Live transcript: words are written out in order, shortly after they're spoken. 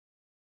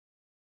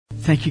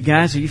Thank you,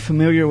 guys. Are you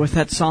familiar with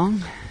that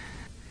song?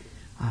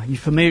 Are you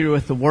familiar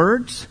with the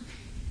words?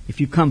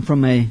 If you come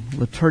from a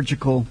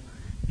liturgical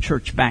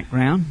church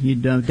background, you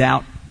no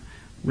doubt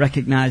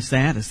recognize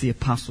that as the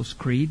Apostles'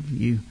 Creed.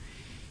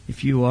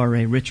 If you are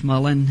a Rich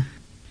Mullins,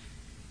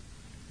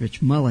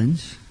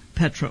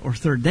 Petra, or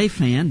Third Day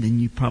fan, then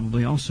you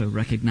probably also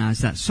recognize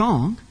that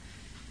song.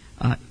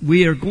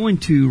 We are going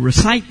to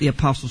recite the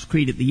Apostles'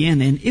 Creed at the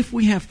end, and if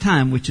we have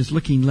time, which is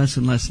looking less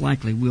and less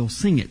likely, we'll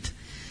sing it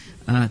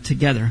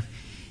together.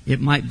 It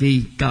might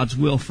be God's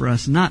will for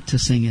us not to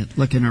sing it,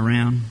 looking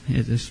around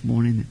this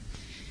morning.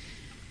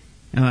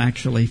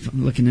 Actually,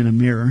 looking in a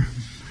mirror.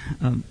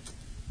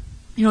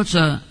 This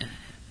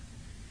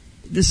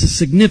is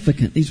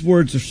significant. These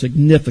words are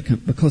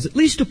significant because at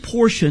least a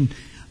portion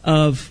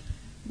of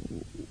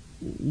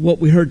what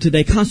we heard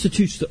today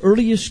constitutes the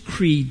earliest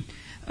creed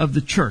of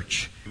the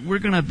church. We're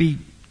going to be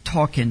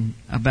talking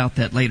about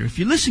that later. If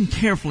you listen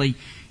carefully,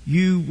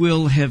 you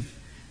will have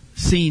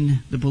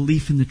seen the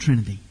belief in the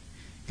Trinity.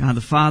 God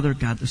the Father,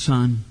 God the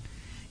Son,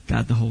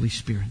 God the Holy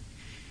Spirit.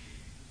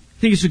 I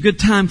think it's a good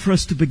time for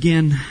us to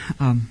begin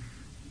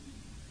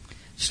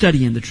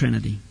studying the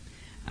Trinity.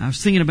 I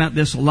was thinking about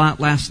this a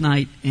lot last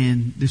night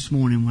and this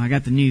morning. When I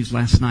got the news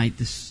last night,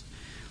 this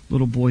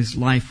little boy's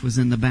life was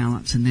in the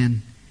balance. And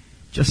then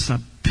I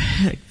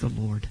begged the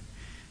Lord,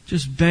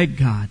 just begged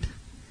God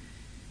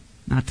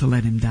not to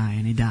let him die.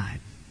 And he died.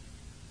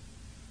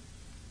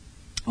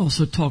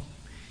 Also talked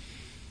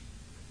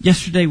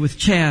yesterday with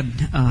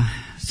Chad.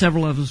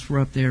 Several of us were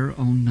up there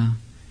on,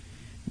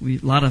 a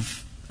lot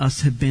of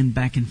us have been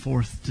back and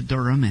forth to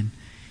Durham,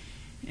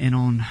 and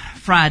on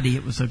Friday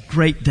it was a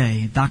great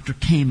day. A doctor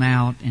came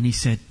out and he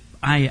said,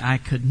 I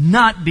could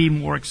not be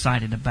more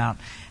excited about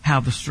how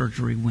the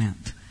surgery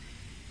went.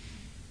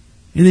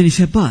 And then he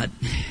said, but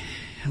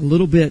a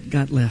little bit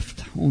got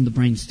left on the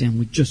brainstem.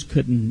 We just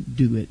couldn't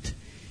do it.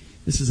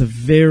 This is a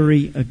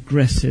very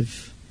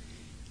aggressive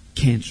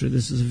cancer.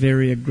 This is a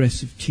very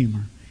aggressive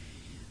tumor.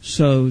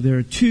 So there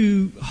are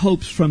two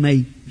hopes from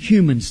a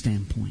human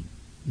standpoint.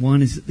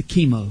 One is that the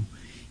chemo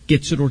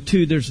gets it, or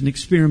two, there's an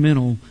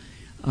experimental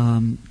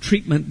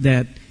treatment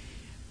that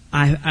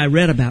I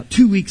read about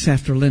 2 weeks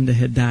after Linda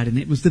had died, and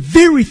it was the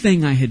very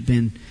thing I had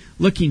been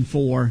looking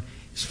for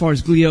as far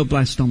as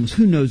glioblastomas.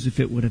 Who knows if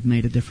it would have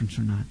made a difference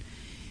or not.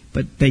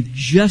 But they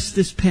just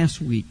this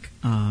past week,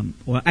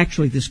 or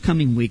actually this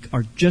coming week,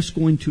 are just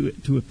going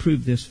to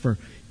approve this for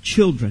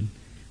children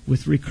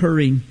with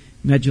recurring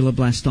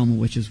medulloblastoma,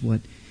 which is what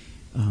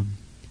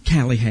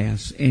Callie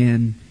has,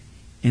 and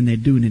they're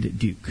doing it at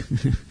Duke,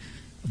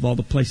 of all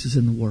the places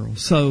in the world.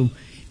 So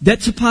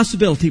that's a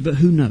possibility, but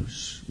who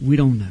knows? We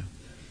don't know.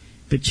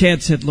 But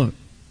Chad said, look,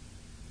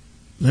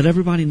 let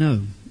everybody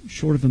know,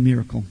 short of a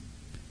miracle,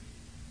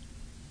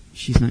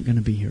 she's not going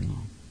to be here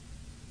long.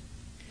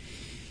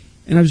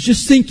 And I was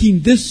just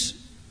thinking, this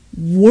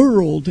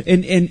world,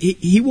 and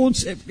he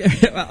wants,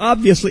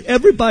 obviously,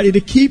 everybody to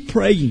keep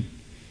praying.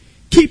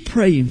 Keep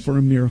praying for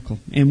a miracle,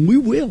 and we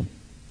will,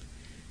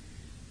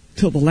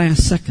 till the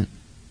last second.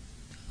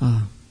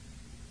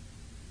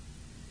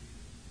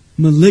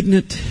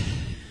 Malignant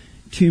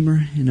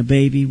tumor in a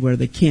baby where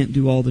they can't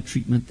do all the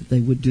treatment that they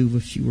would do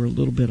if you were a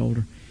little bit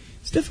older.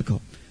 It's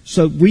difficult.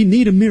 So we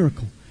need a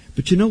miracle.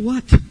 But you know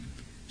what?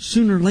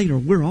 Sooner or later,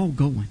 we're all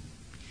going.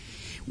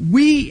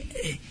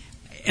 We,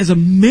 as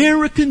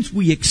Americans,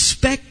 we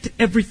expect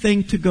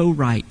everything to go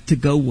right, to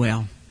go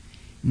well.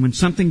 And when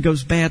something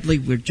goes badly,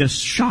 we're just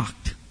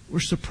shocked. We're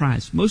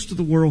surprised. Most of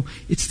the world,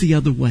 it's the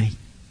other way.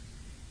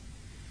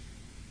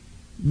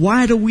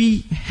 Why do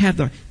we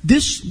have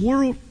this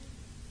world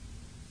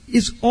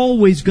is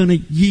always going to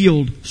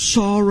yield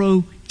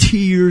sorrow,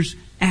 tears,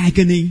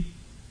 agony,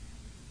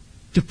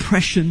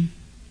 depression.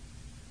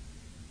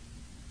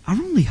 Our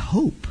only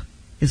hope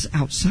is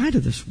outside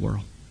of this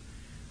world.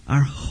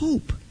 Our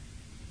hope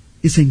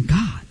is in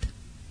God.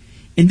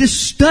 And this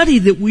study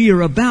that we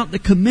are about to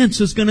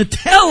commence is going to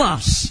tell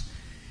us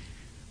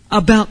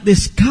about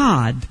this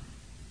God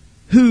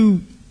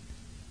who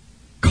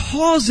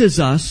causes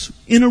us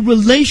in a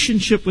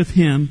relationship with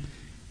Him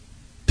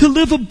to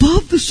live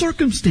above the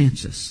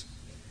circumstances.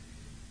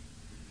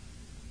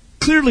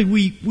 Clearly,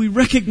 we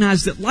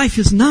recognize that life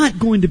is not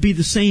going to be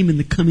the same in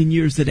the coming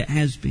years that it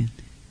has been.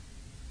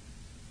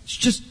 It's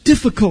just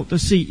difficult to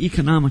see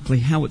economically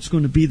how it's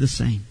going to be the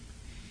same.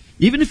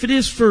 Even if it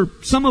is for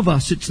some of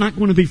us, it's not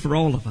going to be for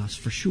all of us,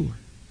 for sure.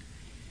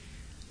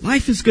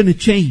 Life is going to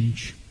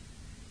change.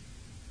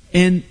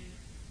 And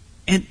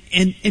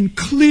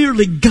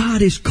clearly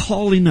God is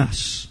calling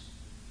us,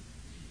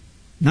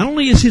 not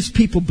only as His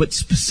people, but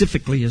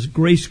specifically as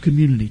Grace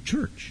Community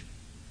Church,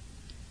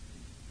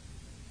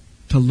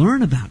 to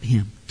learn about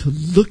Him, to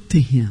look to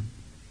Him,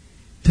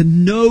 to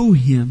know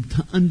Him,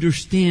 to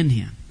understand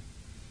Him.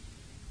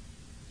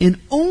 And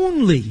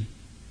only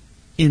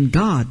in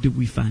God do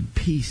we find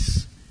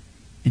peace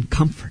and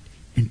comfort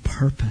and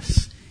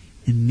purpose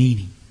and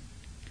meaning.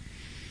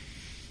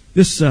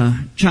 This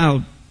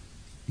child,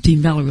 Dean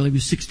Valerie,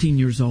 was 16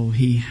 years old.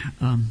 He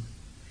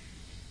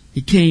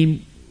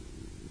came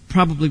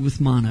probably with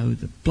mono.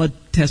 The blood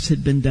tests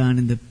had been done,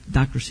 and the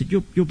doctor said,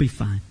 you'll be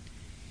fine.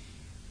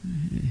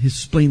 His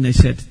spleen, they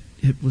said,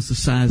 it was the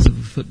size of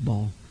a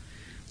football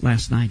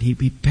last night.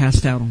 He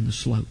passed out on the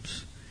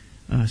slopes,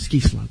 ski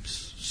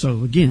slopes.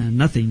 So again,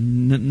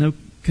 no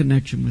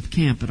connection with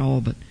camp at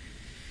all, but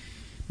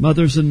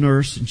mother's a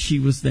nurse, and she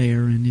was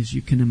there, and as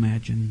you can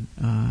imagine,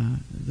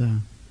 the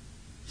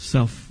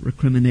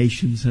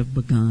self-recriminations have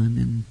begun,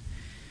 and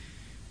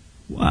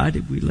why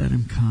did we let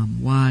him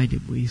come? Why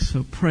did we?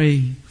 So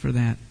pray for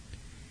that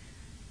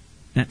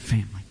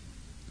family.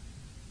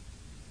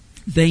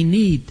 They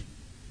need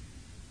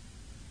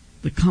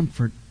the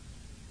comfort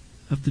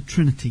of the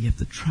Trinity, of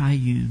the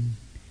triune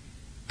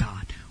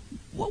God.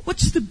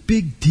 What's the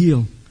big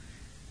deal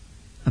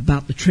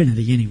about the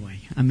Trinity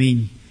anyway? I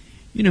mean,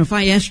 if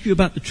I ask you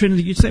about the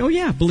Trinity, you'd say, oh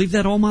yeah, I believe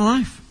that all my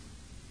life.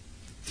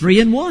 3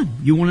 in 1.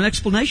 You want an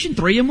explanation?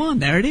 3 in 1.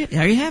 There it is.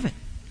 There you have it.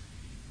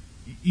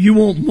 You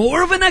want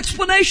more of an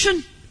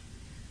explanation?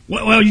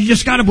 Well, you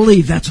just got to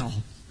believe, that's all.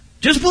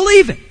 Just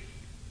believe it.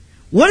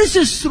 What does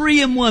this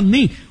 3 in 1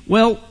 mean?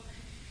 Well,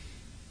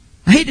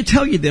 I hate to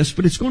tell you this,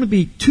 but it's going to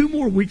be 2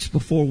 more weeks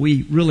before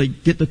we really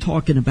get to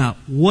talking about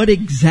what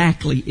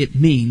exactly it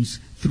means,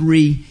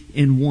 3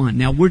 in 1.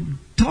 Now, we're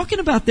talking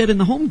about that in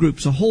the home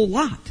groups a whole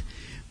lot.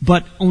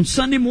 But on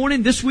Sunday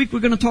morning, this week, we're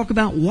going to talk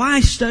about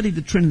why study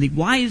the Trinity.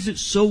 Why is it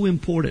so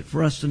important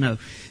for us to know?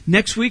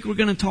 Next week, we're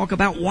going to talk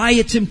about why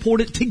it's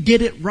important to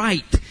get it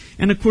right.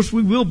 And of course,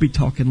 we will be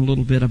talking a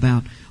little bit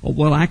about,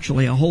 well,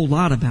 actually a whole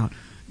lot about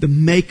the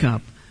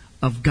makeup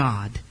of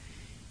God,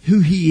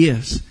 who He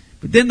is.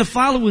 But then the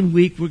following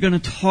week, we're going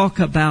to talk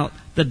about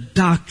the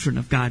doctrine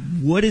of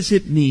God. What does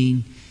it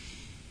mean?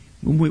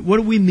 What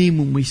do we mean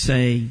when we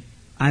say,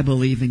 I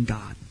believe in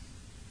God?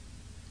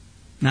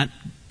 Not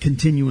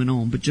continuing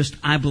on, but just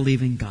I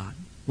believe in God.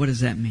 What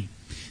does that mean?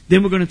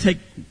 Then we're going to take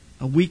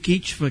a week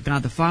each for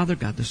God the Father,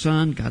 God the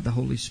Son, God the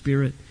Holy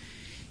Spirit.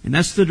 And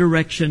that's the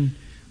direction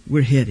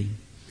we're heading.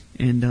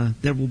 And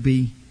there will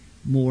be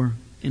more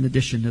in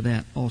addition to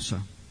that also.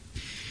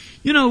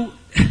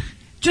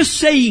 Just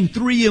saying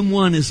 3 in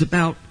 1 is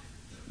about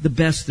the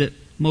best that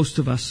most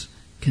of us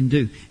can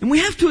do. And we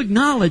have to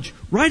acknowledge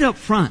right up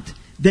front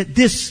that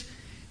this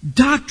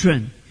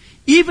doctrine,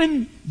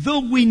 even though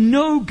we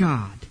know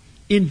God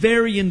in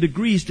varying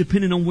degrees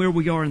depending on where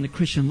we are in the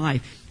Christian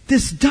life,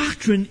 this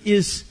doctrine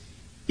is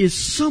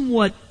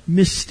somewhat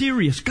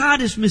mysterious.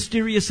 God is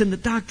mysterious, and the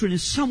doctrine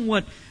is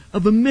somewhat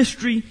of a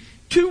mystery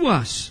to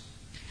us.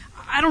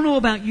 I don't know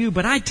about you,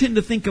 but I tend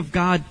to think of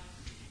God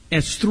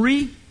as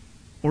 3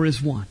 or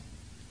as 1.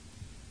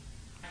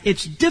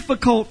 It's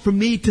difficult for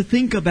me to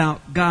think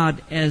about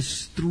God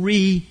as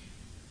 3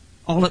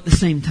 all at the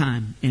same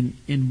time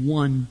in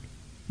one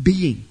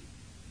being.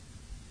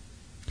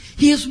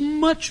 He is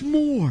much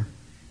more,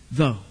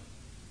 though.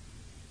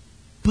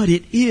 But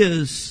it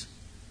is,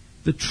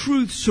 the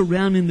truth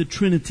surrounding the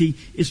Trinity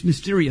is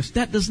mysterious.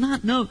 That does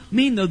not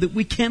mean, though, that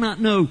we cannot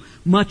know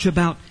much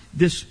about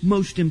this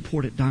most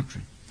important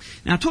doctrine.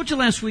 Now, I told you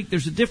last week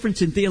there's a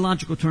difference in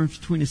theological terms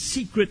between a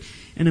secret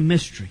and a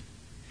mystery.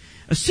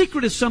 A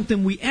secret is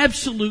something we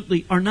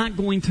absolutely are not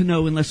going to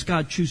know unless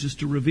God chooses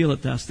to reveal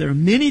it to us. There are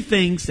many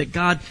things that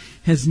God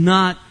has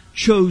not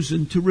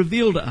chosen to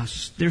reveal to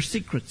us. They're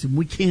secrets, and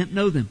we can't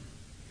know them.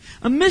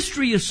 A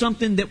mystery is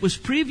something that was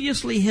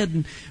previously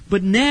hidden,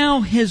 but now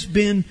has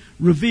been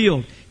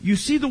revealed. You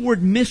see the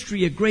word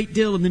mystery a great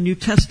deal in the New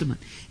Testament.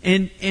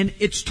 And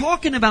it's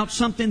talking about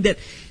something that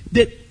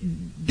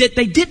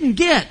they didn't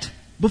get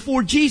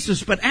before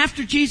Jesus, but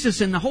after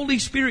Jesus and the Holy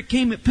Spirit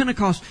came at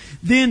Pentecost,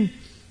 then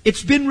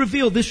it's been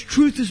revealed. This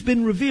truth has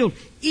been revealed.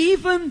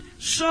 Even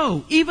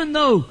so, even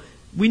though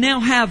we now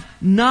have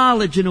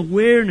knowledge and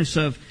awareness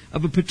of a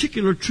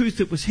particular truth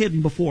that was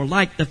hidden before,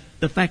 like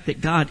the fact that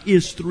God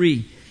is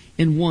 3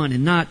 in 1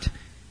 and not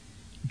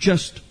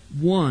just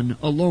one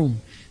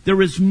alone.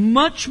 There is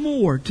much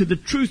more to the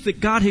truth that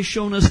God has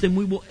shown us than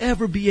we will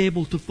ever be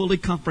able to fully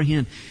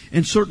comprehend,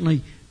 and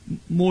certainly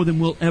more than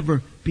we'll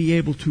ever be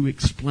able to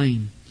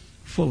explain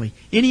fully.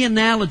 Any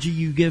analogy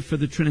you give for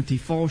the Trinity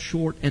falls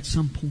short at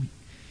some point.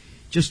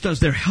 Just does.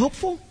 They're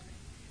helpful,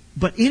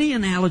 but any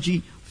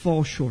analogy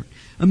falls short.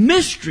 A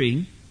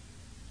mystery,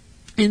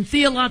 in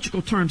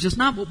theological terms, is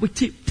not what we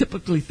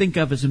typically think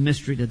of as a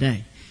mystery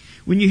today.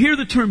 When you hear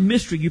the term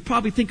mystery, you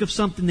probably think of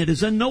something that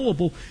is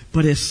unknowable,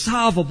 but is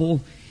solvable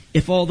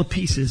if all the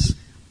pieces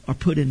are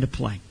put into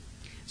play.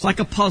 It's like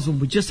a puzzle.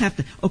 We just have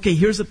to, okay,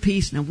 here's a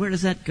piece. Now where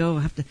does that go?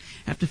 I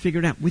have to figure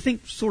it out. We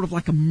think sort of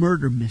like a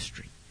murder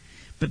mystery.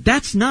 But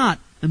that's not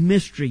a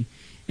mystery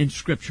in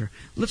Scripture.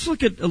 Let's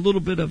look at a little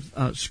bit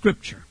of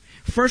Scripture.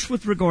 First,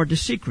 with regard to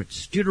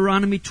secrets.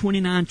 Deuteronomy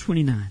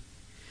 29:29.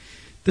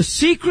 The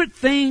secret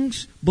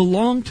things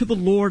belong to the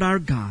Lord our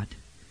God,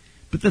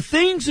 but the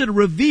things that are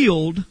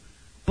revealed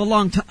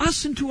belong to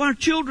us and to our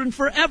children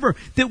forever,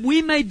 that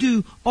we may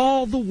do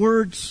all the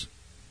words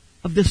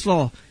of this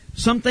law.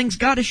 Some things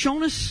God has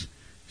shown us,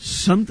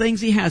 some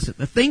things He hasn't.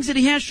 The things that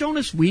He has shown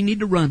us, we need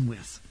to run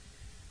with.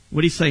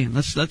 What He's saying,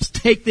 let's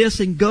take this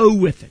and go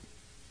with it.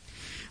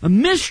 A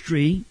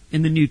mystery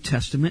in the New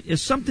Testament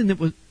is something that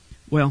was,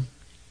 well,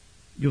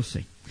 you'll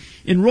see.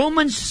 In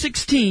Romans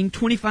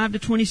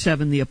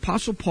 16:25-27, the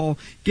Apostle Paul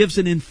gives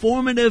an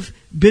informative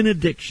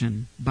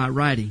benediction by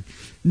writing,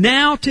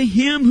 "Now to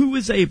Him who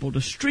is able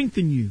to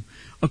strengthen you,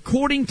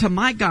 according to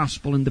my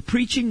gospel and the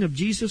preaching of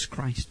Jesus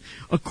Christ,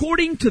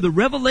 according to the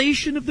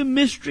revelation of the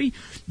mystery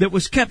that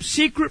was kept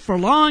secret for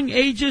long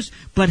ages,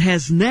 but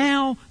has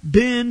now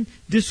been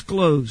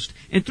disclosed,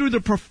 and through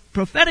the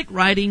prophetic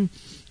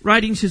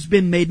writings has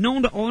been made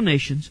known to all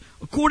nations,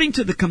 according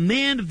to the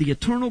command of the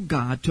eternal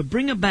God, to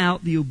bring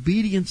about the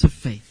obedience of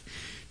faith.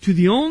 To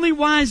the only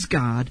wise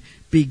God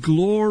be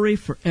glory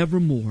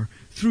forevermore,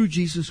 through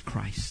Jesus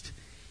Christ.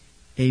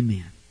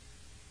 Amen."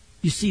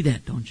 You see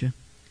that, don't you?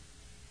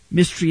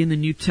 Mystery in the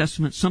New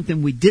Testament,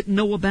 something we didn't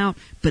know about,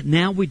 but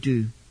now we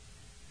do,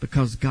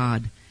 because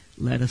God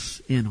let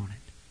us in on it.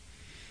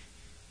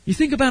 You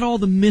think about all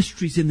the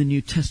mysteries in the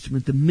New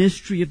Testament, the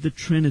mystery of the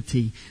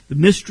Trinity, the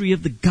mystery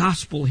of the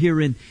gospel here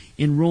in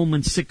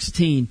Romans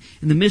 16,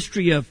 and the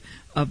mystery of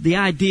the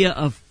idea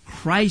of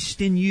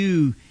Christ in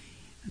you,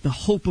 the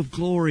hope of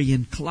glory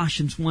in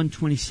Colossians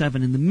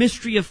 1:27, and the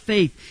mystery of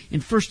faith in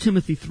 1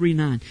 Timothy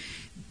 3:9.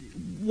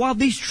 While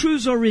these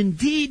truths are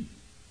indeed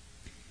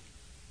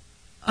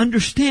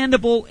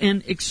understandable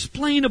and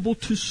explainable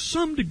to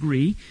some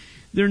degree,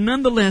 they're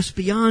nonetheless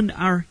beyond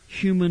our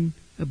human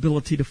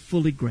ability to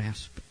fully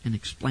grasp and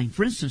explain.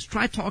 For instance,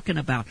 try talking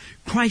about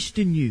Christ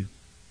in you,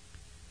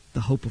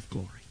 the hope of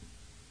glory.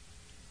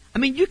 I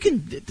mean,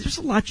 there's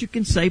a lot you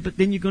can say, but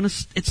then you're going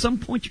to, at some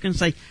point you're going to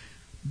say,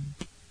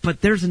 but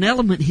there's an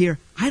element here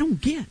I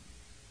don't get.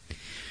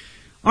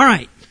 All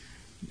right.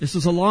 This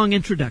is a long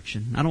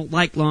introduction. I don't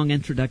like long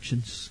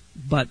introductions,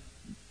 but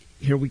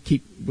we're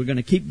going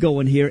to keep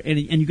going here, and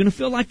you're going to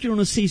feel like you're on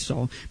a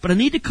seesaw. But I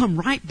need to come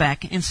right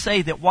back and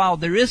say that while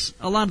there is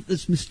a lot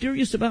that's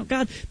mysterious about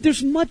God,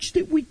 there's much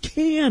that we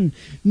can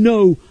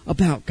know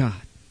about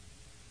God.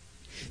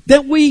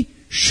 That we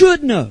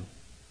should know.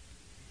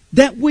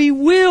 That we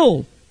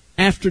will,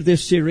 after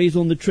this series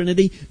on the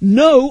Trinity,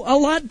 know a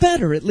lot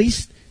better. At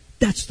least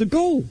that's the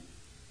goal.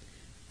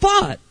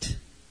 But,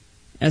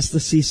 as the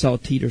seesaw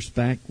teeters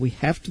back, we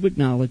have to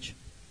acknowledge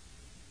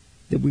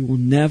that we will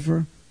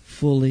never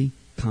fully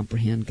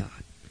comprehend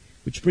God.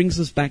 Which brings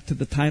us back to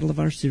the title of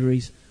our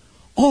series,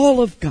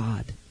 All of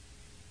God,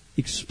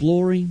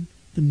 Exploring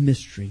the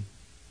Mystery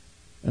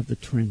of the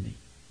Trinity.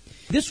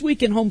 This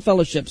week in Home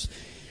Fellowships,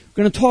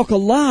 we're going to talk a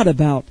lot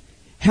about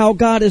how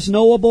God is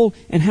knowable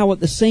and how at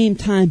the same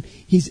time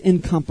He's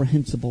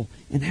incomprehensible,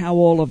 and how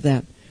all of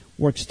that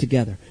works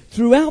together.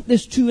 Throughout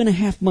this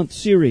 2.5-month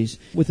series,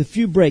 with a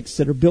few breaks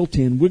that are built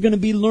in, we're going to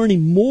be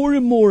learning more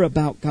and more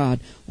about God,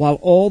 while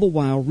all the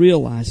while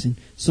realizing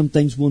some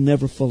things we'll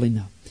never fully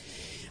know.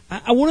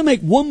 I want to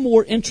make one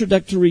more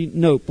introductory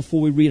note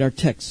before we read our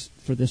text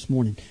for this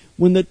morning.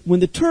 When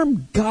the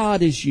term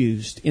God is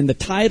used in the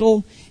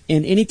title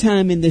and any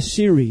time in this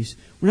series,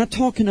 we're not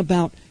talking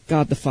about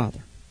God the Father.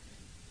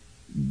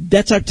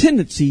 That's our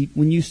tendency.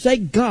 When you say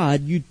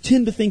God, you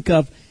tend to think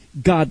of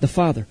God the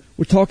Father.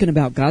 We're talking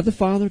about God the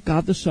Father,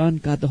 God the Son,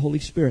 God the Holy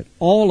Spirit,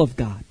 all of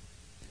God.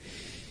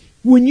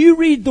 When you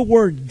read the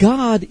word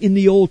God in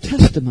the Old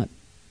Testament,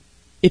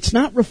 it's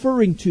not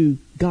referring to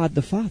God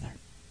the Father.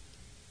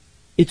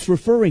 It's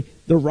referring,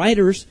 the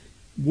writers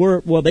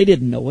were, well, they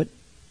didn't know it,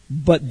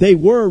 but they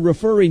were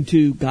referring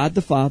to God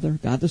the Father,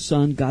 God the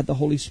Son, God the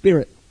Holy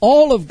Spirit.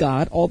 All of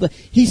God,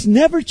 He's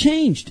never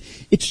changed.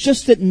 It's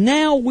just that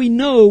now we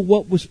know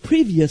what was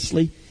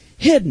previously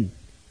hidden.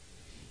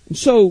 And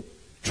so,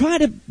 try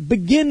to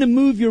begin to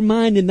move your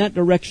mind in that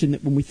direction,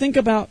 that when we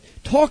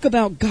talk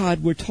about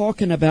God, we're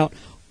talking about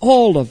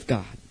all of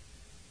God.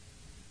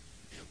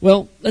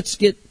 Well, let's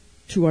get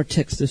to our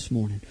text this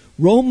morning.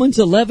 Romans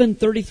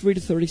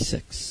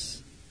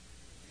 11:33-36.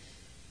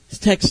 This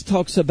text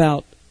talks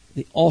about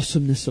the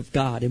awesomeness of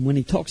God. And when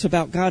he talks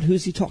about God,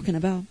 who's he talking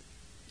about?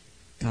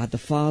 God the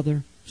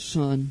Father,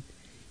 Son,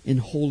 and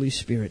Holy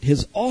Spirit.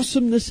 His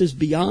awesomeness is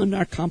beyond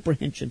our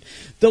comprehension.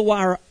 Though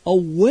our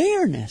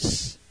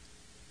awareness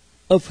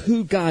of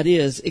who God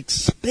is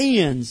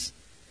expands,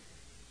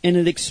 and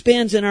it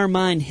expands in our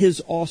mind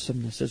His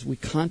awesomeness as we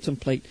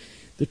contemplate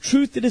the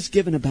truth that is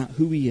given about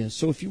who He is.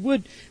 So if you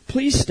would,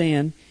 please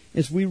stand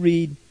as we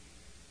read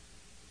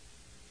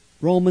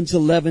Romans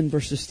 11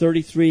 verses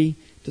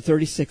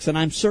 33-36. And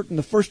I'm certain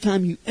the first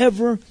time you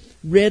ever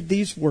read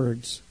these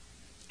words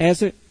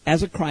as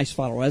a Christ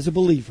follower, as a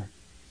believer,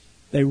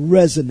 they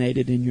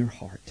resonated in your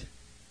heart.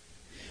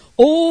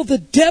 Oh, the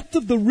depth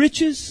of the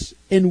riches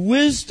and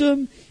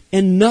wisdom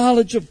and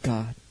knowledge of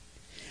God.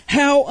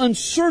 How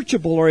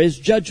unsearchable are His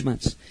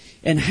judgments,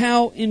 and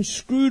how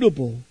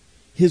inscrutable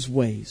His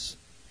ways.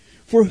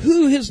 For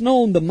who has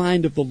known the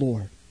mind of the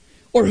Lord?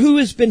 Or who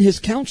has been His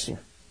counselor?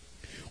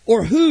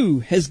 Or who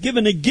has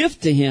given a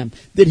gift to Him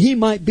that He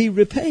might be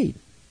repaid?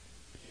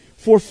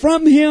 For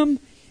from Him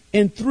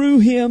and through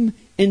Him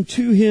and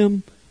to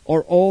Him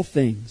are all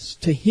things.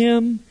 To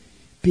Him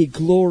be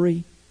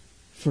glory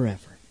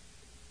forever.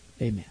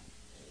 Amen.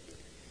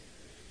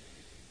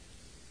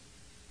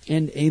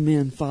 and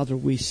amen, Father,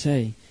 we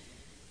say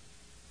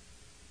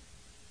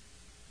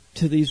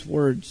to these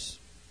words,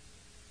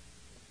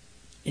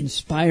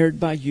 inspired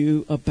by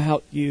you,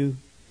 about you,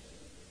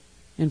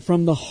 and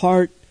from the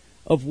heart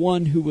of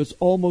one who was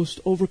almost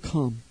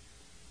overcome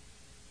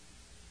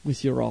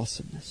with your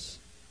awesomeness.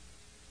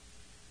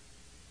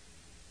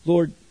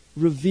 Lord,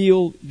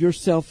 reveal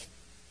yourself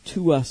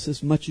to us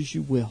as much as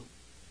you will.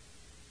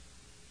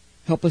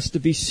 Help us to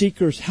be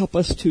seekers. Help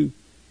us to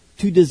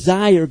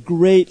desire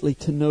greatly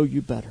to know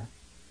you better.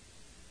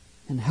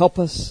 And help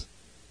us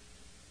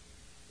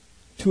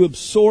to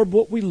absorb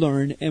what we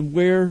learn, and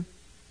where,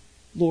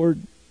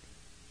 Lord,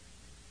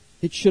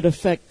 it should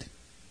affect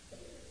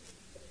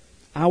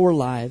our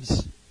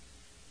lives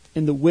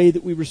in the way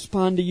that we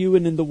respond to you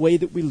and in the way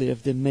that we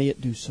live, then may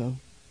it do so.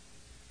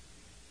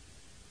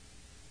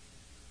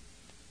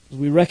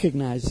 We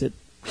recognize that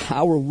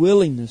our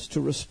willingness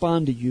to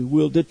respond to you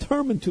will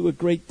determine to a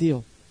great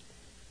deal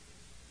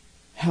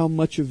how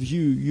much of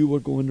you are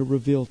going to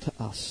reveal to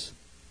us.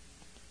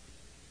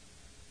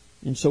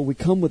 And so we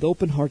come with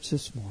open hearts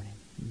this morning.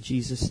 In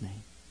Jesus'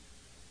 name,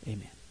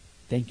 amen.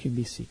 Thank you, and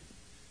be seated.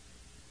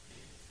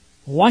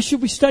 Why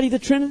should we study the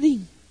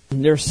Trinity?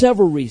 And there are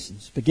several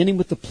reasons, beginning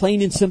with the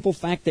plain and simple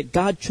fact that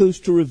God chose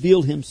to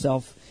reveal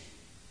Himself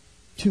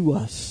to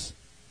us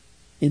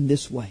in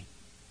this way.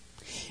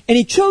 And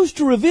He chose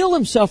to reveal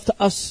Himself to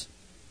us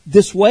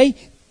this way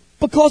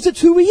because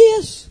it's who He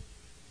is.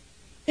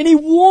 And He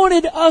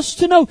wanted us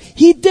to know.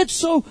 He did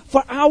so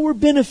for our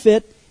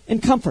benefit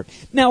and comfort.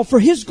 Now, for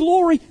His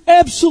glory,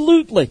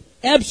 absolutely.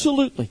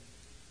 Absolutely.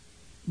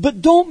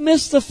 But don't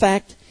miss the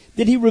fact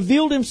that He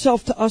revealed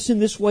Himself to us in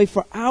this way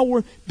for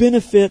our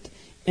benefit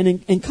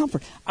and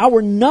comfort.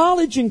 Our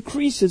knowledge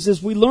increases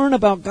as we learn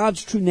about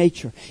God's true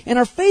nature. And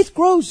our faith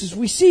grows as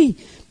we see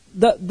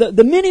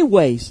the many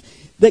ways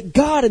that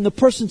God, in the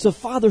persons of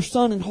Father,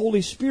 Son, and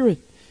Holy Spirit,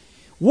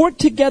 work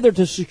together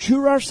to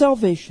secure our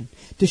salvation,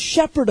 to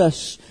shepherd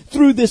us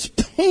through this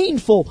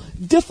painful,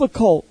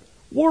 difficult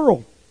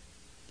world,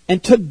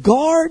 and to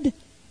guard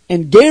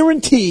and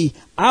guarantee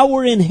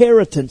our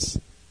inheritance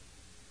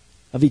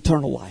of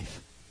eternal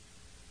life.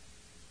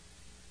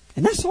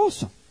 And that's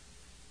awesome.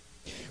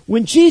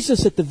 When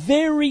Jesus, at the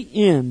very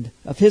end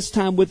of His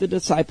time with the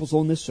disciples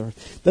on this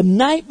earth, the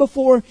night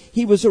before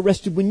He was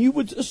arrested, when you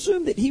would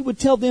assume that He would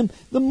tell them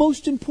the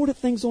most important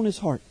things on His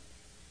heart,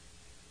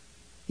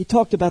 He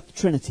talked about the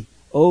Trinity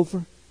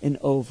over and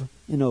over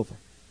and over.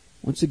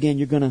 Once again,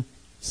 you're going to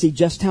see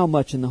just how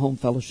much in the home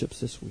fellowships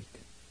this week.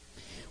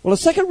 Well, the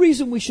second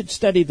reason we should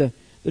study the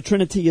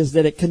Trinity is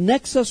that it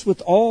connects us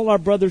with all our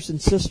brothers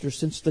and sisters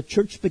since the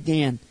church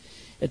began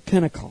at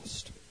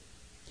Pentecost.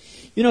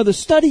 You know, the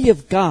study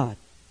of God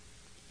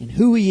and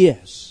who He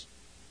is,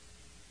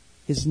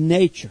 His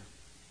nature,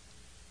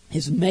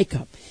 His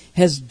makeup,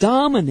 has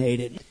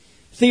dominated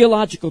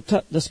theological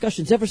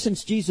discussions ever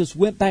since Jesus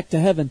went back to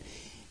heaven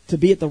to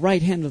be at the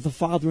right hand of the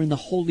Father and the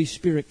Holy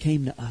Spirit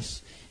came to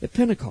us at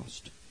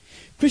Pentecost.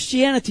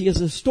 Christianity is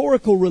a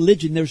historical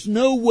religion. There's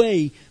no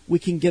way we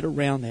can get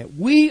around that.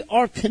 We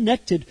are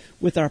connected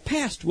with our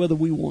past, whether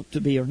we want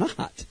to be or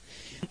not.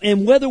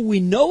 And whether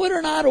we know it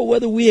or not, or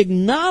whether we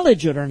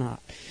acknowledge it or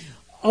not,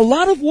 a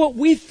lot of what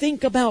we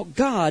think about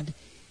God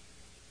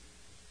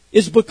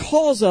is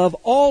because of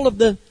all of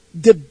the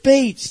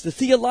debates, the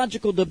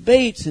theological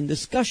debates and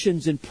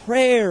discussions and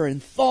prayer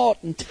and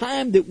thought and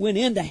time that went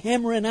into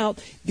hammering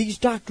out these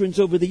doctrines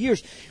over the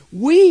years.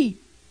 We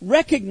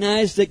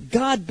recognize that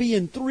God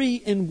being three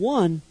in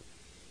one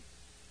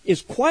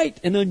is quite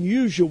an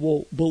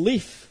unusual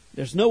belief.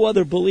 There's no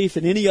other belief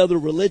in any other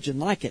religion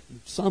like it.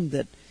 Some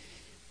that,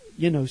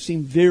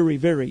 seem very,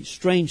 very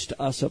strange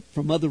to us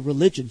from other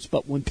religions.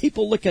 But when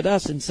people look at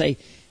us and say,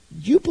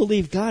 you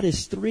believe God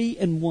is three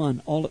in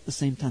one all at the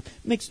same time,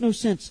 it makes no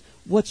sense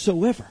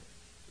whatsoever.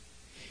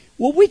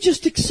 Well, we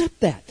just accept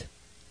that.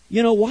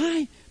 You know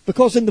why?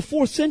 Because in the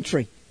 4th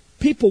century,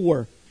 people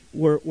were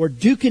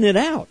duking it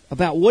out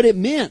about what it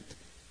meant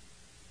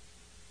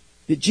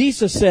that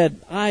Jesus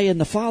said, I and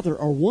the Father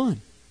are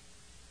one.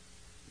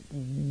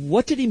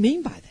 What did He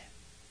mean by that?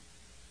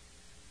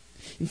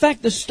 In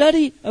fact, the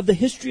study of the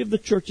history of the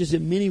church is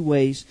in many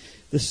ways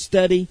the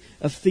study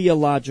of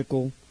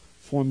theological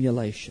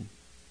formulation.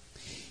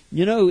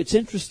 You know, it's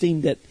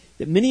interesting that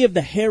many of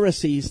the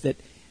heresies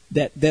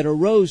that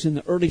arose in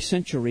the early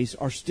centuries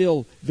are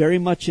still very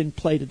much in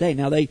play today.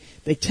 Now, they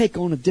take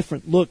on a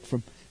different look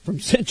from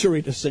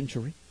century to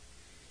century.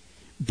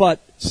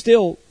 But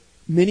still,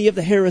 many of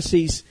the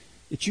heresies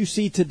that you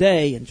see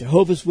today, and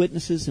Jehovah's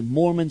Witnesses and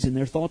Mormons and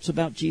their thoughts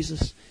about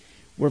Jesus,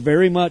 were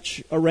very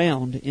much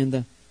around in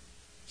the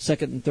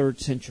 2nd and 3rd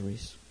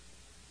centuries.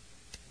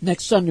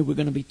 Next Sunday we're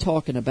going to be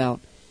talking about,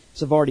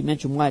 as I've already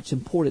mentioned, why it's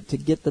important to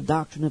get the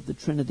doctrine of the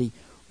Trinity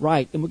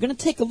right. And we're going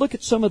to take a look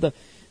at some of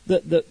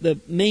the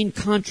main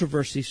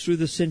controversies through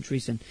the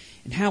centuries and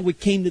how we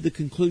came to the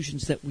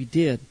conclusions that we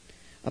did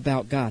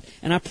about God.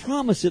 And I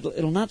promise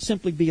it'll not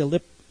simply be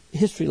a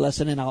history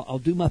lesson, and I'll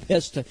do my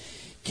best to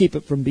keep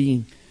it from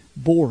being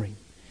boring.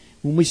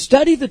 When we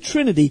study the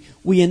Trinity,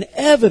 we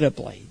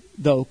inevitably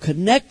though,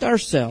 connect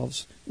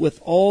ourselves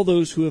with all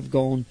those who have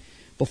gone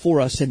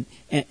before us. And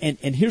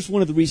here's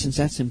one of the reasons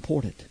that's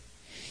important.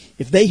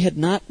 If they had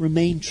not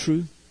remained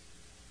true,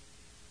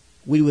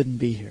 we wouldn't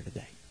be here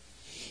today.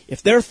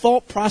 If their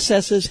thought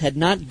processes had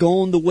not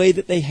gone the way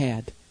that they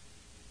had,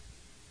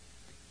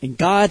 and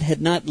God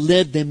had not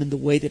led them in the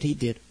way that He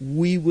did,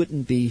 we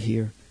wouldn't be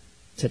here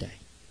today.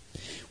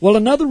 Well,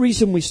 another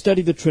reason we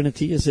study the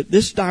Trinity is that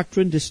this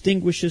doctrine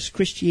distinguishes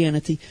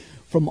Christianity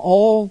from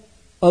all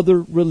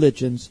other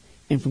religions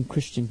and from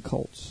Christian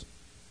cults.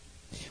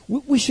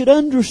 We should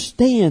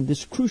understand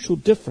this crucial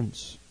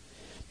difference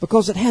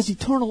because it has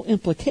eternal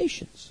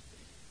implications.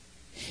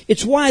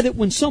 It's why that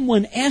when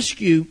someone asks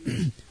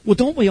you, well,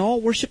 don't we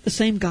all worship the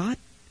same God?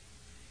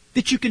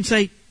 That you can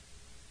say,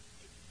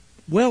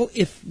 well,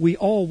 if we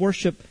all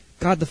worship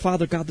God the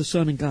Father, God the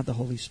Son, and God the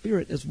Holy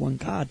Spirit as one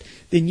God,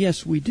 then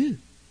yes, we do.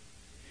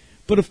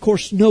 But of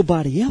course,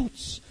 nobody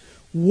else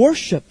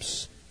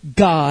worships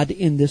God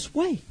in this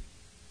way.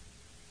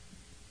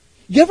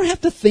 You ever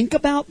have to think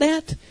about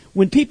that?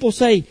 When people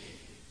say,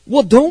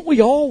 well, don't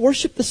we all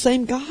worship the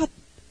same God?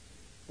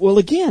 Well,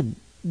 again,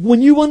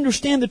 when you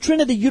understand the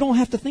Trinity, you don't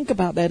have to think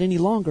about that any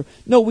longer.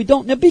 No, we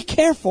don't. Now, be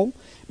careful.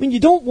 I mean, you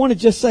don't want to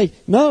just say,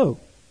 no,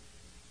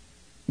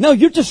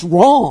 you're just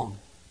wrong.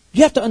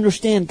 You have to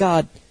understand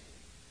God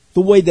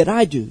the way that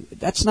I do.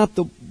 That's not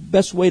the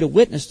best way to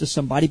witness to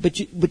somebody, but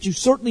you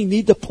certainly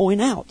need to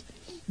point out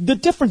the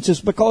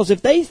differences, because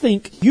if they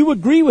think you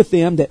agree with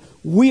them that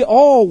we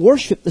all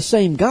worship the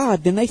same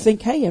God, then they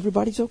think, hey,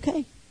 everybody's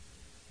okay.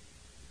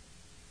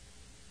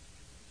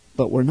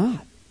 But we're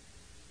not.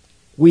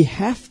 We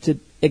have to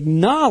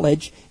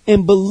acknowledge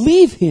and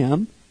believe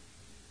Him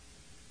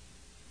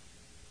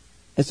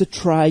as a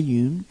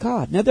triune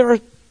God. Now,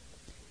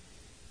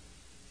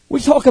 we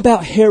talk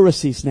about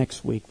heresies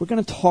next week. We're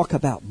going to talk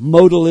about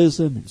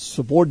modalism and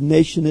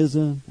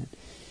subordinationism and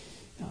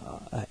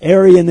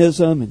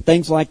Arianism and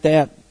things like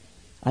that.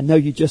 I know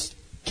you just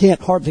can't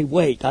hardly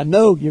wait. I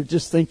know you're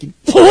just thinking,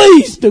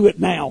 please do it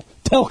now.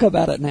 Talk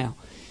about it now.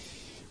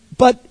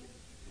 But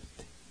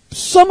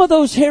some of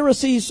those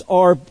heresies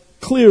are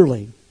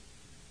clearly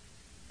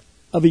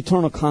of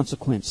eternal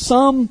consequence.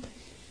 Some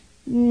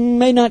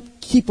may not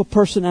keep a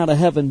person out of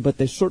heaven, but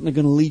they're certainly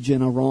going to lead you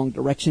in a wrong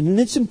direction. And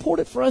it's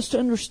important for us to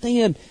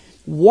understand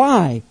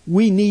why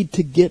we need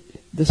to get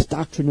this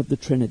doctrine of the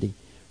Trinity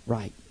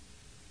right.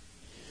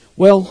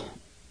 Well,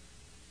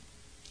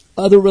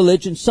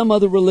 some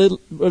other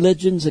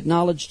religions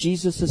acknowledge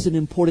Jesus as an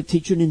important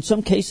teacher, and in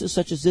some cases,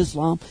 such as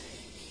Islam,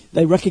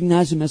 they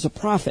recognize Him as a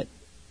prophet.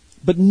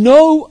 But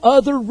no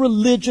other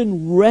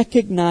religion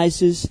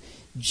recognizes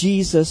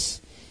Jesus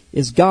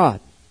as God.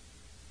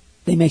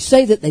 They may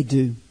say that they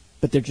do,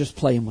 but they're just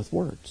playing with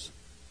words.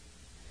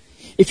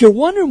 If you're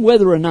wondering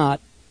whether or not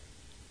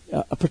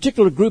a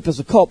particular group is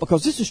a cult,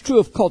 because this is true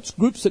of cults,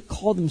 groups that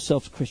call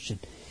themselves Christian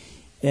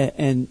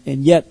and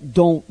yet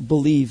don't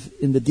believe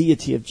in the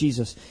deity of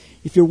Jesus.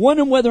 If you're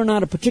wondering whether or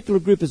not a particular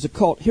group is a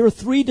cult, here are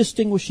 3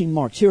 distinguishing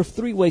marks. Here are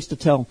 3 ways to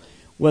tell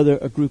whether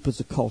a group is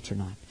a cult or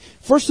not.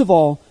 First of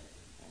all,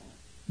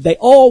 they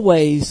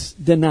always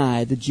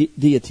deny the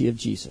deity of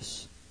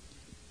Jesus.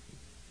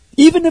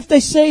 Even if they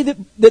say that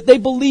they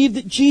believe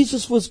that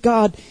Jesus was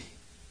God,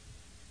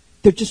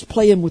 they're just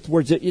playing with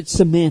words. It's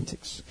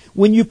semantics.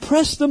 When you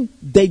press them,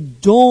 they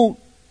don't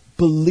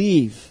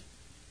believe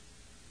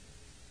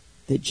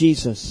that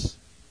Jesus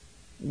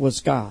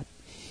was God.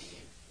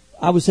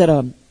 I was at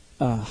a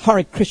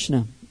Hare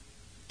Krishna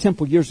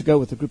temple years ago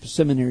with a group of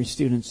seminary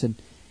students,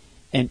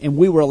 and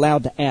we were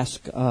allowed to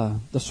ask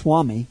the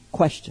Swami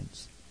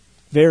questions.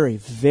 Very,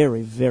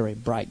 very, very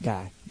bright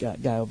guy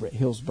over at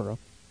Hillsborough.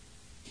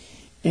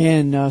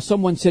 And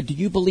someone said, do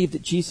you believe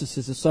that Jesus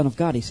is the Son of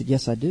God? He said,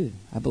 yes, I do.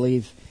 I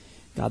believe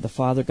God the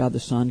Father, God the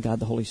Son,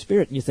 God the Holy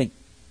Spirit. And you think,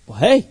 well,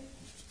 hey,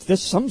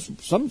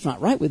 something's not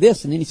right with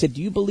this. And then he said,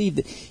 do you believe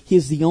that He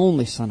is the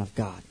only Son of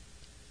God?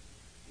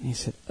 And he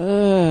said,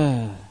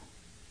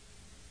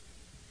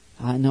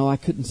 I know I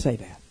couldn't say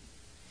that.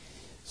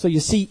 So you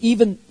see,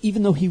 even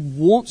though he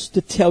wants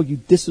to tell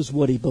you this is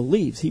what he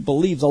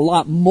believes a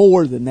lot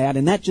more than that,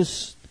 and that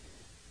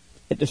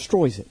it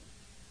destroys it.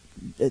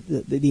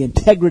 The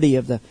integrity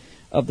of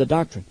the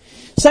doctrine.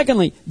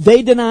 Secondly,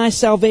 they deny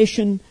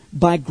salvation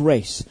by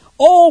grace.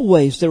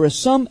 Always there is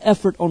some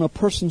effort on a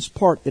person's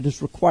part that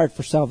is required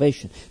for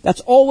salvation. That's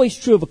always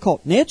true of a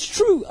cult. Now, it's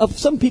true of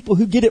some people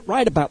who get it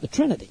right about the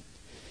Trinity.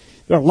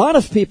 There are a lot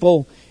of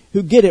people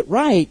who get it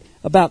right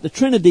about the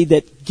Trinity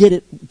that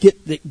get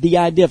the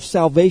idea of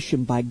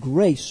salvation by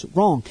grace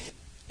wrong.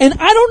 And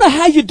I don't know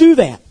how you do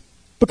that.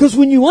 Because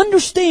when you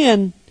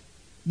understand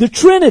the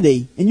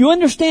Trinity, and you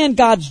understand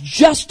God's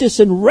justice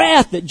and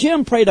wrath that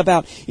Jim prayed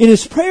about in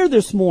his prayer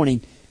this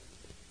morning,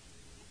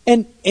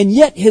 and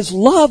yet His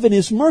love and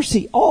His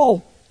mercy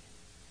all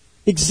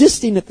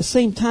existing at the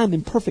same time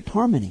in perfect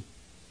harmony,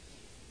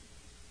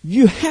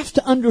 you have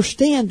to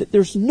understand that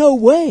there's no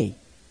way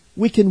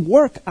we can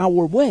work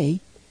our way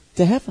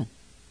to heaven.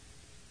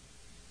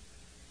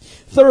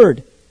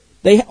 Third,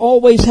 They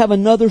always have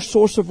another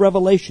source of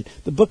revelation.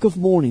 The Book of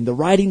Morning, the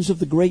writings of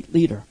the great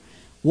leader,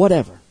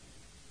 whatever.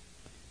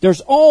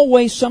 There's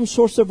always some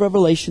source of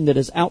revelation that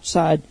is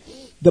outside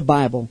the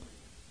Bible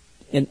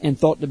and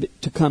thought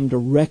to come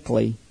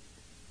directly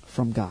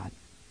from God.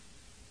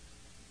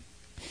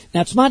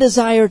 Now, it's my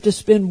desire to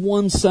spend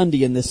one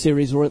Sunday in this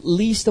series, or at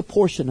least a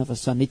portion of a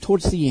Sunday,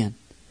 towards the end,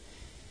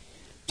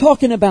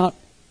 talking about,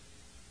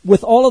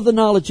 with all of the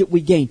knowledge that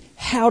we gain,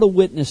 how to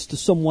witness to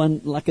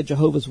someone like a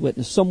Jehovah's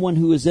Witness, someone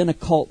who is in a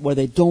cult where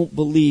they don't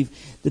believe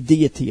the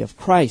deity of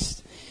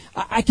Christ.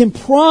 I can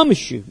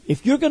promise you,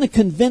 if you're going to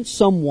convince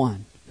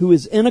someone who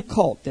is in a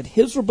cult that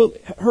his or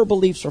her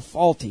beliefs are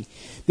faulty,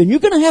 then you're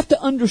going to have to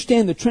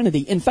understand the Trinity.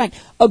 In fact,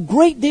 a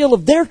great deal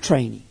of their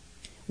training,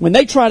 when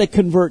they try to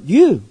convert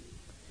you,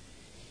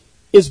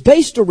 is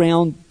based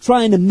around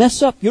trying to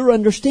mess up your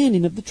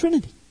understanding of the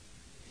Trinity.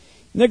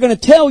 And they're going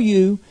to tell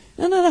you,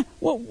 no.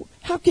 Well,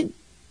 how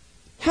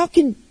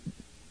can,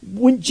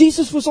 when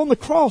Jesus was on the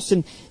cross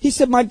and He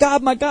said, my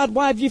God,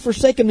 why have you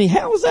forsaken me?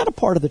 How is that a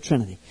part of the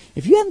Trinity?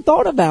 If you hadn't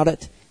thought about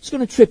it, it's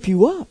going to trip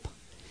you up.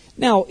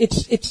 Now,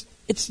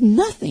 it's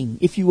nothing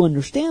if you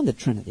understand the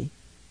Trinity.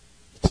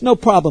 It's no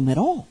problem at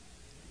all.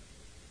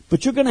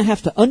 But you're going to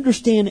have to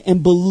understand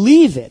and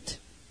believe it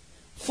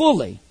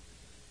fully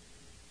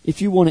if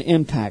you want to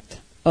impact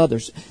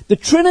others. The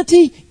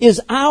Trinity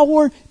is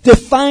our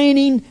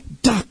defining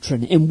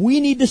doctrine, and we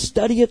need to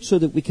study it so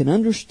that we can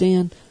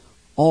understand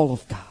all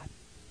of God.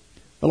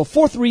 Well, a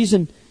fourth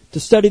reason to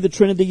study the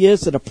Trinity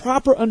is that a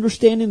proper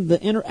understanding of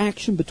the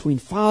interaction between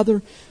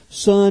Father,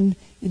 Son,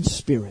 and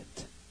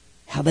Spirit,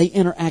 how they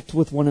interact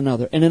with one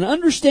another, and an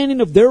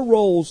understanding of their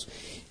roles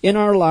in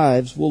our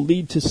lives will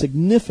lead to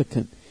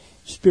significant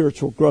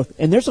spiritual growth.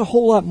 And there's a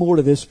whole lot more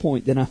to this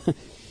point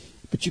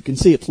but you can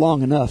see it's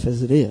long enough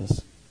as it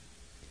is.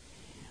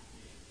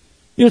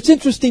 You know, it's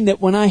interesting that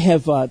when I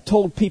have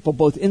told people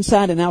both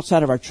inside and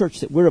outside of our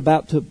church that we're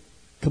about to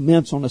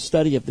commence on a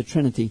study of the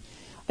Trinity,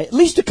 at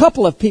least a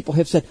couple of people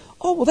have said,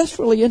 oh, well, that's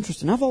really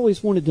interesting. I've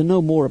always wanted to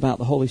know more about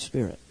the Holy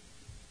Spirit.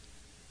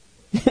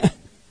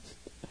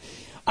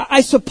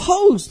 I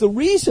suppose the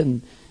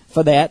reason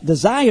for that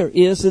desire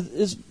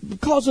is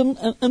because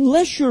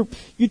unless you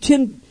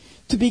tend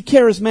to be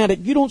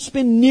charismatic, you don't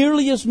spend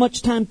nearly as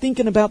much time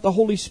thinking about the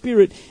Holy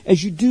Spirit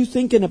as you do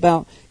thinking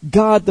about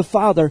God the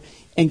Father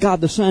and God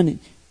the Son and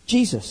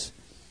Jesus.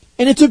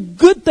 And it's a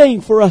good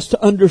thing for us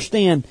to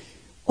understand,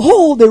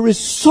 there is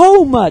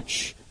so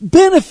much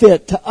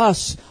benefit to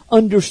us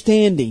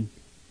understanding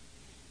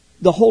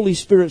the Holy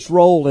Spirit's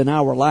role in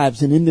our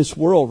lives and in this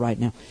world right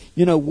now.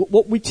 You know,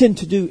 what we tend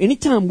to do,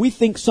 anytime we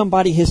think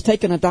somebody has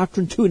taken a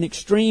doctrine to an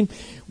extreme,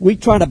 we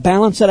try to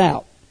balance it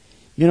out.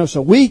 You know,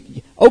 so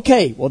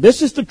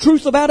this is the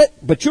truth about it,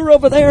 but you're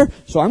over there,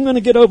 so I'm going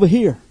to get over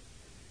here.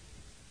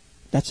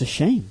 That's a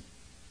shame.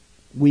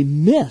 We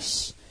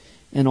miss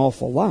an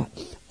awful lot.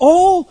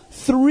 All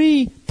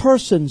three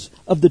persons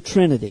of the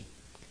Trinity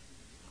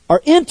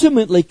are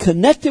intimately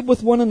connected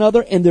with one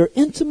another, and they're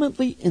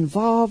intimately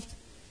involved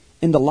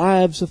in the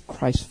lives of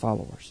Christ's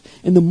followers.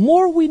 And the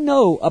more we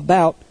know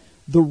about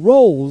the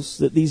roles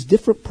that these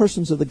different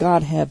persons of the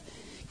Godhead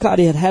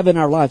have in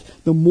our lives,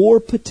 the more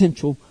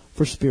potential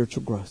for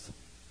spiritual growth.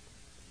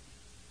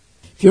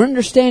 If your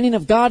understanding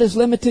of God is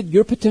limited,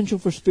 your potential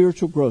for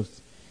spiritual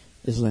growth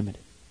is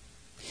limited.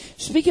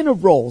 Speaking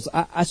of roles,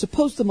 I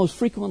suppose the most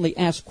frequently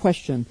asked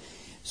question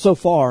so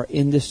far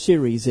in this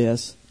series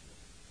is,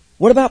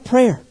 what about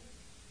prayer?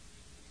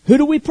 Who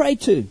do we pray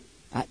to?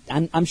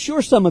 I'm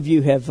sure some of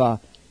you have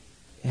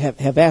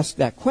asked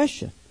that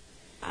question.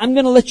 I'm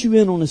going to let you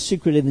in on a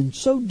secret, and in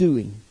so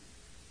doing,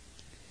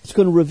 it's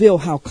going to reveal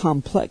how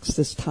complex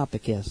this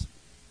topic is.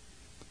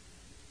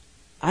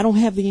 I don't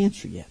have the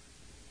answer yet.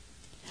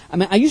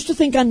 I used to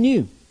think I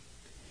knew.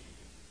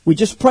 We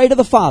just pray to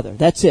the Father.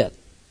 That's it.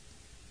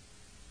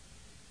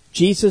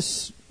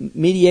 Jesus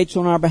mediates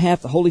on our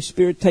behalf. The Holy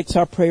Spirit takes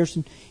our prayers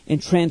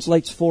and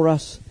translates for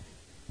us.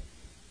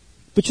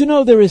 But you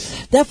know, there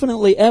is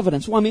definitely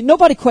evidence. Well,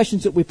 nobody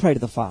questions that we pray to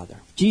the Father.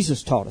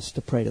 Jesus taught us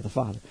to pray to the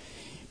Father.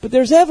 But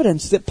there's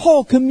evidence that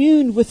Paul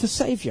communed with the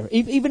Savior.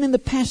 Even in the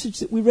passage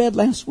that we read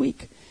last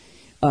week.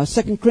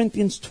 2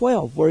 Corinthians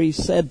 12, where he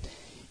said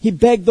he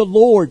begged the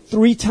Lord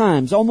 3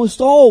 times,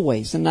 almost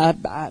always. And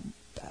I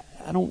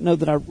don't know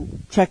that I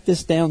tracked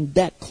this down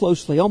that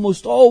closely.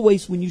 Almost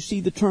always when you see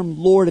the term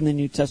Lord in the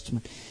New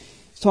Testament,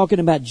 it's talking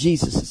about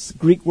Jesus. It's the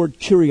Greek word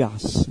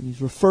kurios. And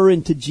he's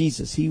referring to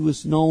Jesus. He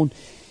was known,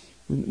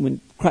 when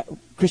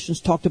Christians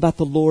talked about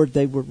the Lord,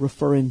 they were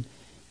referring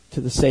to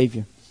the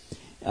Savior.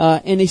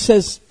 And he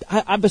says,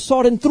 I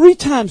besought him 3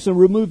 times to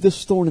remove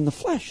this thorn in the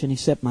flesh. And he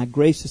said, my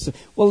grace is...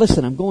 Well,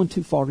 listen, I'm going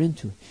too far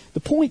into it. The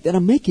point that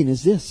I'm making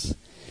is this.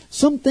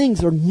 Some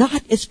things are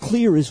not as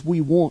clear as we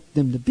want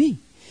them to be.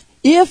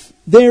 If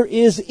there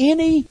is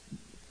any...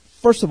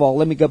 First of all,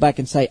 let me go back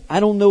and say, I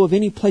don't know of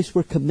any place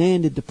we're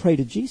commanded to pray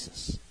to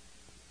Jesus.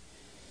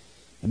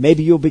 And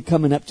maybe you'll be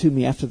coming up to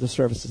me after the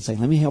service and saying,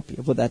 let me help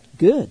you. Well, that's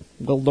good.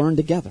 We'll learn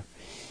together.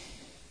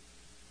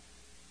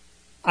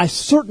 I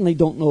certainly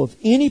don't know of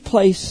any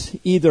place,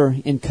 either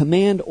in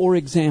command or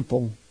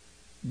example,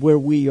 where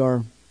we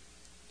are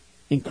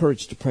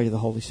encouraged to pray to the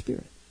Holy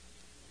Spirit.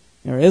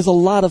 There is a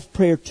lot of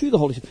prayer to the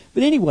Holy Spirit.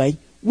 But anyway,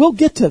 we'll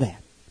get to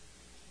that.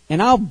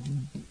 And I'll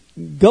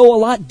go a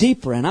lot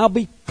deeper, and I'll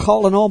be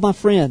calling all my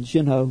friends,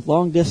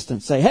 long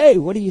distance, say, hey,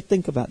 what do you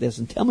think about this?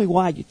 And tell me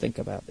why you think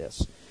about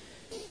this.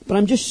 But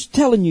I'm just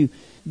telling you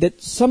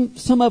that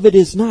some of it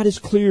is not as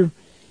clear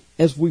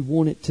as we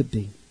want it to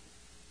be.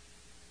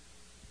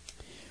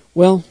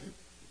 Well,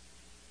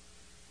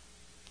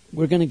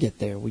 we're going to get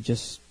there. We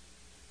just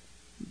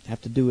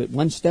have to do it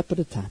one step at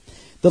a time.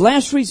 The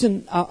last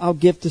reason I'll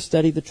give to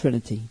study the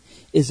Trinity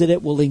is that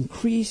it will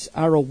increase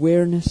our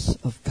awareness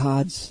of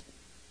God's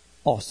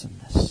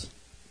awesomeness.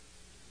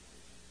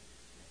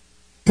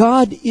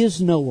 God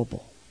is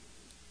knowable.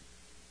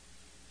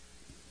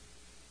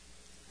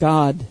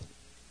 God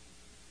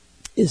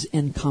is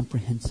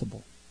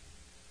incomprehensible.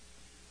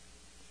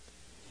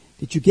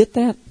 Did you get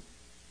that?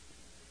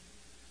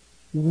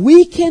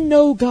 We can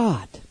know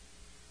God,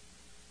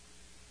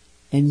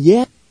 and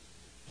yet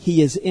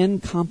He is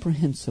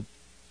incomprehensible.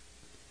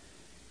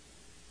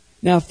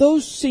 Now, if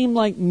those seem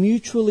like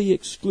mutually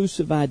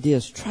exclusive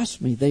ideas,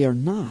 trust me, they are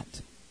not.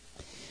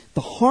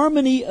 The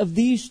harmony of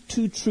these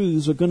two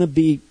truths are going to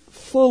be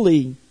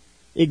fully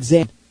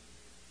examined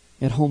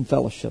at home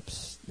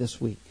fellowships this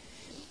week.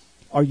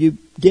 Are you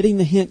getting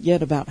the hint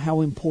yet about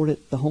how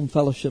important the home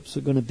fellowships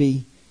are going to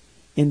be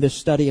in this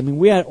study? I mean,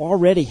 we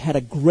already had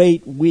a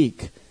great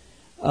week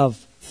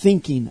of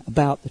thinking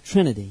about the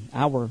Trinity.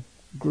 Our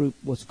group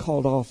was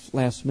called off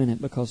last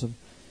minute because of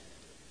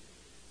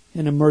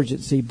an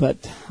emergency,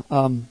 but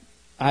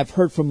I've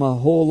heard from a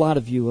whole lot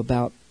of you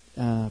about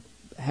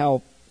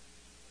how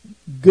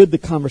good the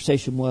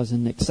conversation was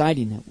and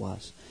exciting it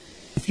was.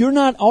 If you're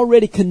not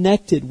already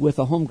connected with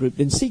a home group,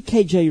 then see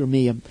KJ or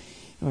me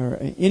or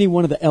any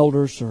one of the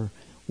elders or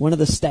one of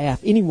the staff,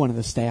 any one of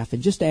the staff,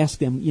 and just ask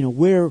them,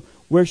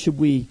 where should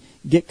we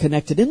get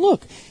connected? And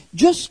look,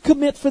 just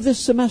commit for this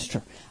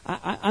semester.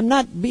 I'm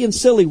not being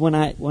silly when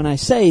I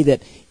say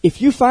that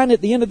if you find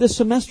at the end of this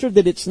semester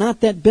that it's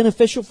not that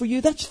beneficial for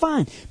you, that's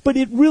fine. But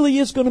it really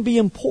is going to be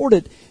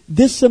important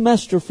this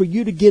semester for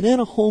you to get in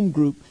a home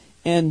group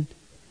and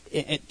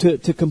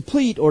to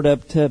complete or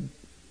to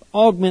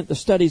augment the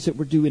studies that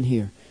we're doing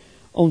here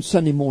on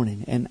Sunday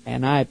morning.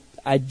 And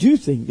I do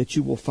think that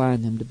you will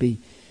find them to be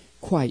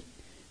quite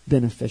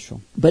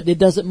beneficial. But it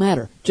doesn't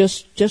matter.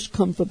 Just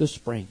come for the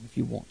spring if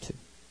you want to.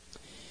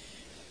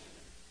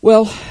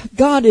 Well,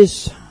 God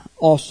is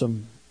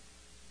awesome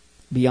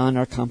beyond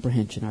our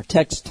comprehension. Our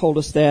text told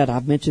us that.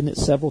 I've mentioned it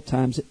several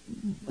times.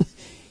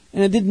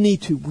 And I didn't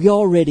need to. We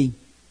already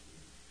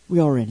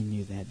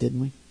knew that, didn't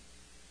we?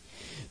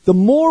 The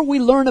more we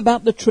learn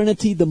about the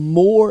Trinity, the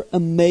more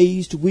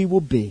amazed we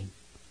will be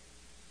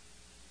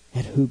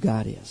at who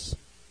God is.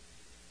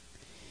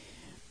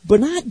 But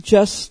not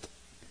just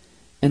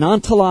an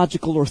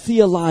ontological or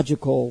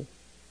theological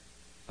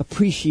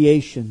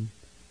appreciation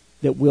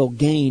that we'll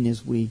gain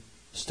as we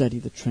study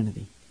the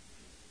Trinity.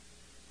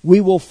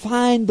 We will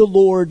find the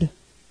Lord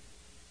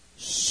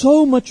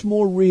so much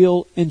more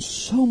real and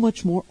so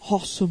much more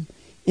awesome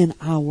in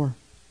our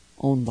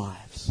own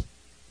lives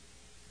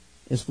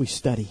as we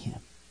study Him.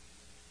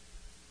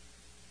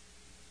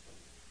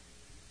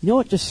 You know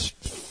what just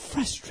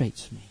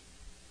frustrates me?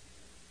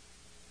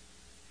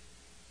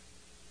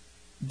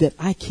 That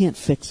I can't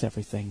fix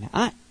everything.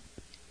 I'm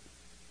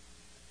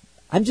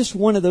just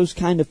one of those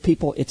kind of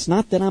people. It's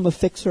not that I'm a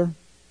fixer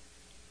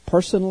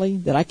personally,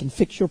 that I can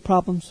fix your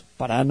problems,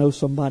 but I know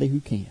somebody who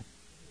can.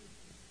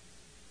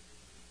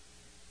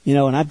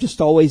 And I've just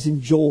always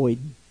enjoyed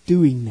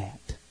doing that.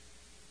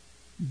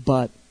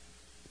 But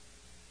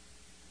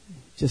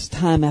just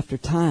time after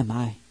time,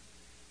 I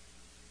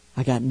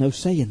got no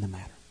say in the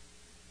matter.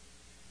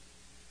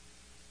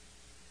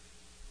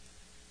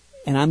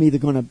 And I'm either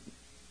going to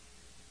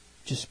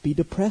just be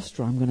depressed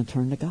or I'm going to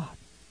turn to God.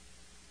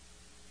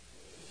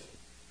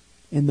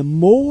 And the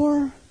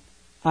more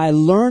I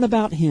learn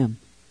about Him,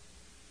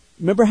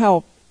 remember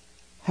how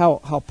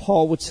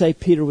Paul would say,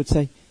 Peter would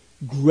say,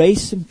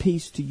 grace and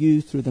peace to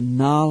you through the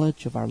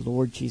knowledge of our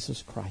Lord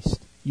Jesus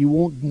Christ. You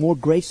want more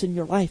grace in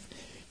your life?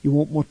 You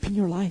want more peace in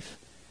your life?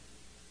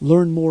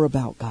 Learn more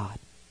about God.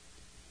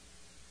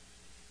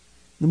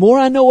 The more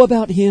I know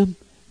about Him,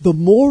 the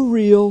more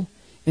real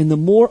and the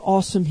more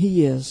awesome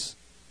He is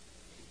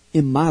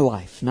in my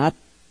life. Not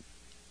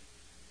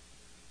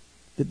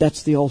that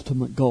that's the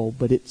ultimate goal,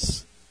 but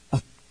it's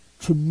a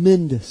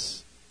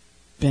tremendous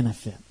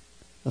benefit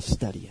of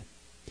studying.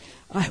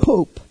 I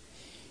hope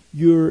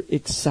you're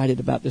excited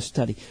about this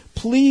study.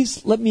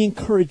 Please let me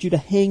encourage you to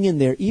hang in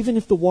there, even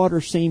if the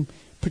waters seem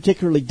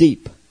particularly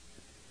deep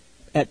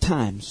at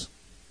times.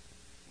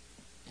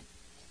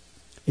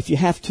 If you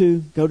have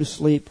to, go to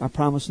sleep. I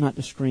promise not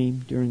to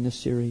scream during this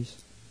series.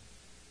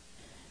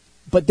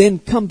 But then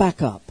come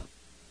back up.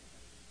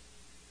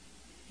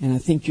 And I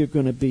think you're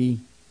going to be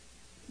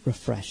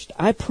refreshed.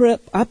 I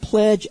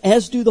pledge,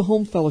 as do the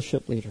home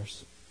fellowship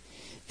leaders,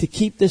 to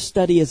keep this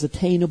study as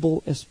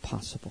attainable as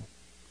possible.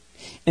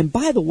 And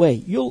by the way,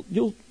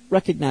 you'll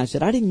recognize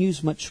that I didn't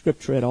use much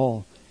Scripture at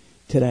all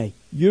today.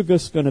 You're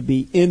just going to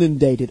be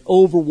inundated,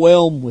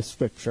 overwhelmed with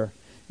Scripture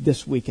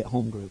this week at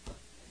home group.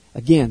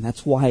 Again,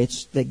 that's why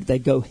they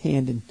go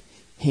hand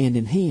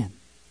in hand.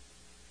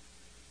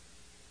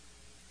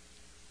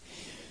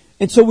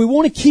 And so we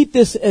want to keep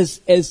this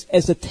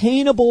as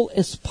attainable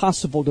as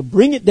possible, to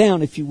bring it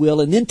down, if you will,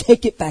 and then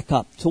take it back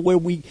up to where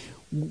we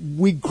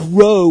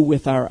grow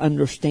with our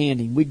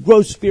understanding. We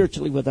grow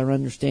spiritually with our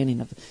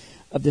understanding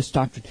of this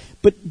doctrine.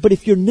 But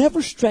if you're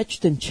never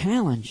stretched and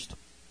challenged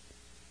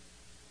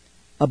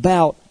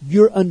about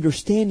your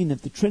understanding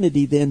of the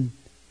Trinity, then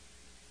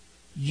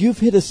you've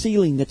hit a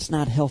ceiling that's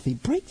not healthy.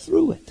 Break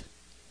through it.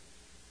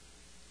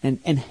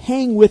 And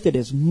hang with it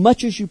as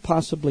much as you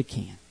possibly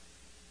can.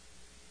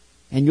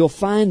 And you'll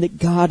find that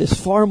God is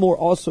far more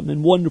awesome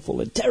and wonderful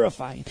and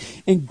terrifying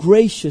and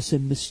gracious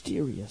and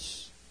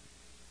mysterious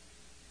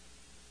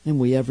than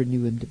we ever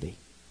knew Him to be.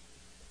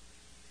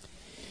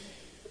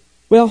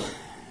 Well,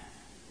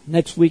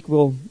 next week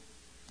we'll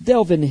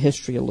delve into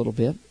history a little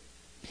bit.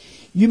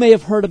 You may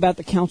have heard about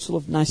the Council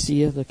of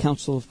Nicaea, the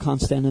Council of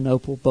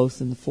Constantinople,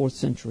 both in the 4th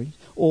century.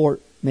 Or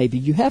maybe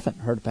you haven't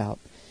heard about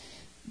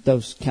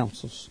those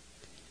councils.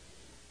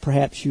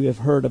 Perhaps you have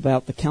heard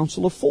about the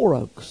Council of Four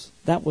Oaks.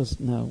 That was,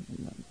 no.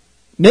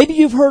 Maybe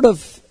you've heard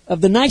of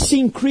the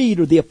Nicene Creed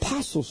or the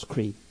Apostles'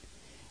 Creed.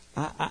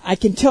 I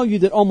can tell you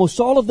that almost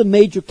all of the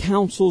major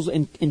councils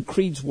and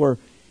creeds were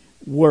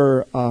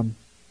a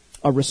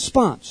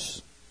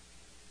response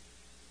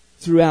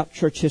throughout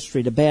church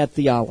history to bad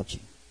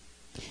theology.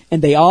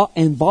 And they all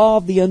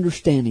involved the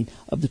understanding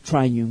of the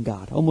triune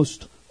God.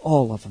 Almost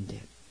all of them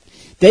did.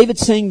 David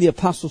sang the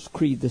Apostles'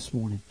 Creed this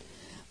morning.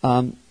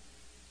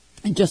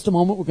 In just a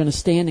moment, we're going to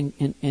stand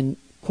and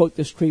quote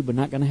this creed. We're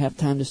not going to have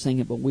time to sing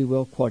it, but we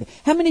will quote it.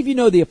 How many of you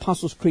know the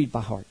Apostles' Creed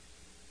by heart?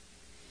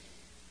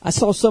 I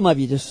saw some of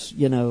you just,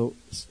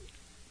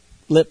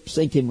 lip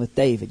syncing with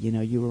David.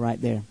 You were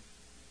right there.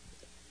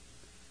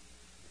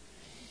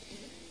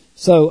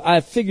 So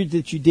I figured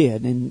that you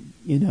did. And,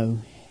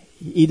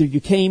 either you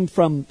came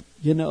from,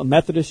 a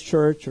Methodist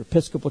church or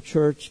Episcopal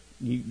church.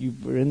 You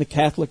were in the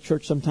Catholic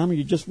church sometime, or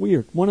you're just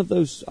weird. One of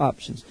those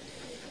options.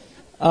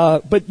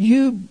 But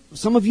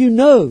some of you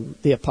know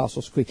the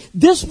Apostles' Creed.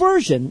 This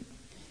version,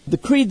 the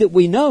creed that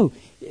we know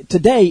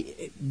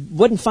today,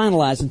 wasn't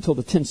finalized until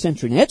the 10th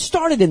century. Now, it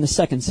started in the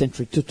 2nd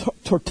century.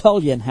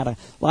 Tertullian had a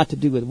lot to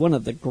do with one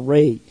of the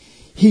great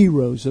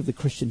heroes of the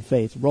Christian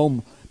faith,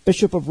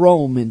 Bishop of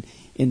Rome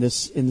in the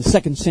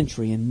 2nd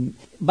century. And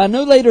by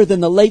no later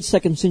than the late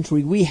 2nd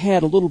century, we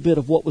had a little bit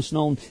of what was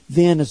known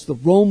then as the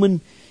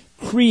Roman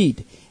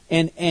Creed.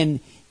 And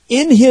in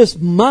his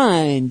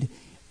mind,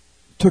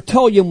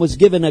 Tertullian was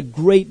given a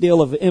great deal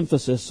of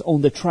emphasis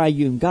on the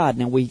triune God.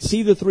 Now, we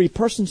see the three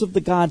persons of the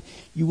God.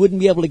 You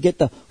wouldn't be able to get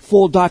the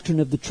full doctrine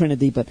of the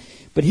Trinity. But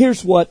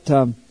here's what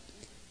the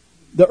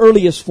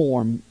earliest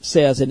form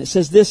says. And it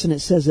says this, and it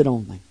says it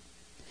only.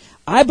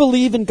 I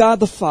believe in God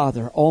the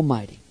Father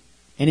Almighty,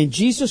 and in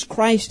Jesus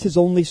Christ, His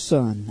only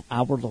Son,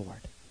 our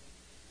Lord,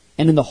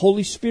 and in the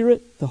Holy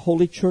Spirit, the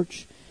Holy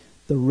Church,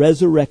 the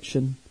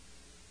resurrection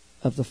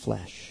of the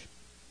flesh.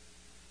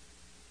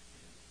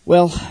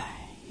 Well,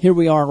 here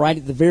we are right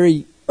at the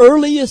very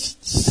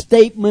earliest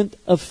statement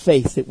of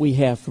faith that we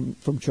have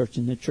from church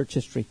in the church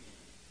history.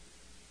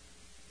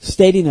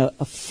 Stating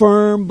a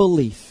firm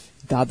belief.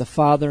 God the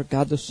Father,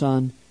 God the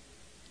Son,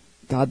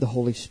 God the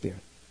Holy Spirit.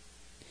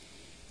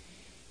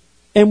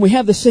 And we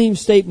have the same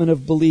statement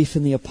of belief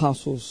in the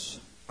Apostles'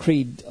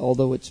 Creed,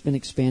 although it's been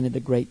expanded a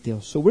great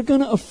deal. So we're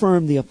going to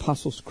affirm the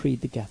Apostles' Creed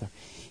together.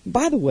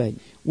 By the way,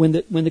 when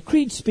the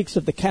Creed speaks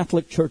of the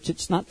Catholic Church,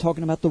 it's not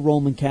talking about the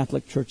Roman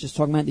Catholic Church. It's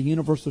talking about the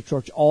universal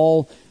church,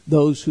 all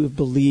those who have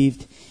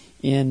believed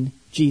in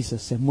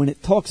Jesus. And when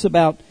it talks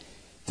about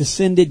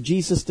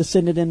Jesus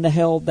descended into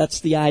hell,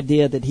 that's the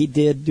idea that He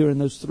did during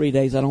those 3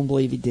 days. I don't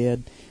believe He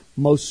did.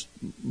 Most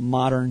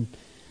modern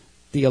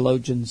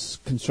theologians,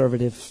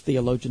 conservative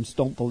theologians,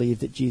 don't believe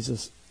that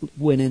Jesus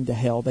went into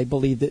hell. They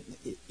believe that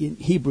in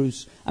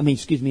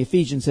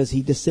Ephesians says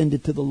He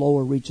descended to the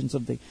lower regions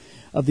of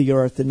the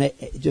earth, and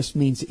it just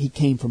means that He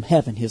came from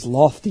heaven, His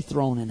lofty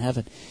throne in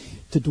heaven,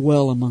 to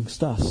dwell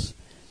amongst us.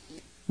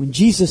 When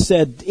Jesus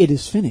said, "It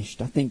is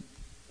finished," I think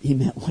He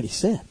meant what He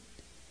said.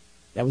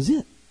 That was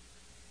it.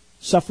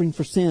 Suffering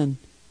for sin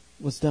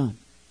was done.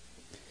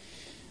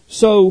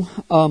 So,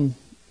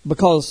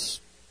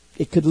 because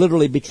it could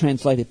literally be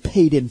translated,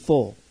 paid in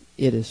full,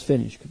 it is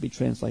finished, could be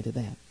translated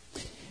that.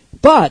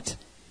 But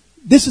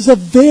this is a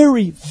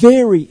very,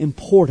 very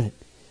important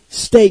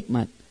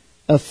statement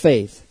of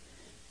faith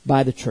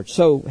by the church.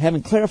 So,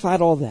 having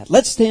clarified all that,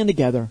 let's stand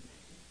together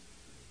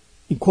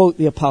and quote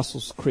the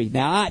Apostles' Creed.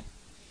 Now, I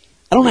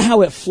don't know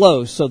how it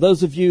flows, so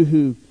those of you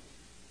who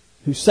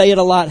say it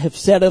a lot, have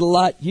said it a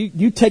lot,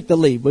 you take the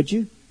lead, would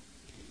you?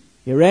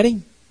 You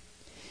ready?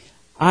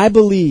 I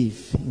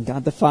believe in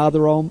God the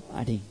Father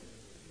Almighty,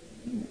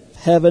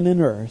 heaven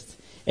and earth,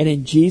 and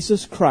in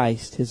Jesus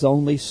Christ, His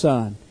only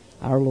Son,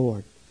 our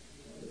Lord.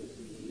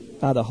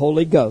 By the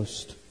Holy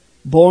Ghost,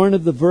 born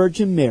of the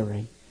Virgin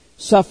Mary,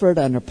 suffered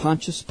under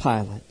Pontius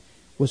Pilate,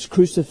 was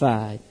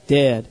crucified,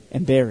 dead,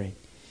 and buried.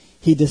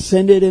 He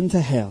descended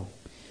into hell.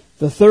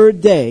 The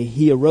third day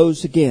he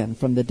arose again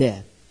from the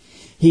dead.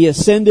 He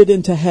ascended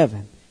into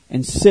heaven,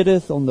 and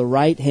sitteth on the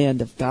right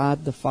hand of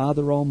God the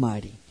Father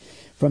Almighty.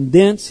 From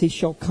thence he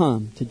shall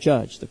come to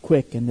judge the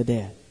quick and the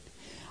dead.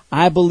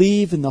 I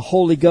believe in the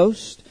Holy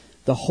Ghost,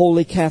 the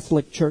Holy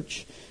Catholic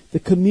Church, the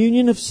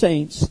communion of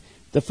saints,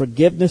 the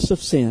forgiveness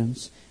of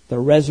sins, the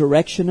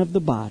resurrection of the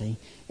body,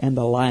 and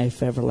the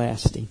life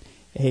everlasting.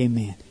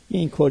 Amen. You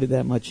ain't quoted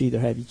that much either,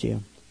 have you,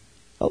 Jim?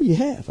 Oh, you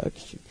have.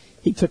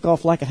 He took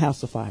off like a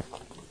house of fire.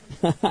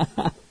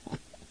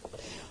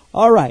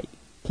 All right.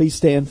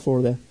 Please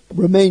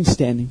remain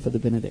standing for the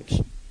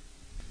benediction.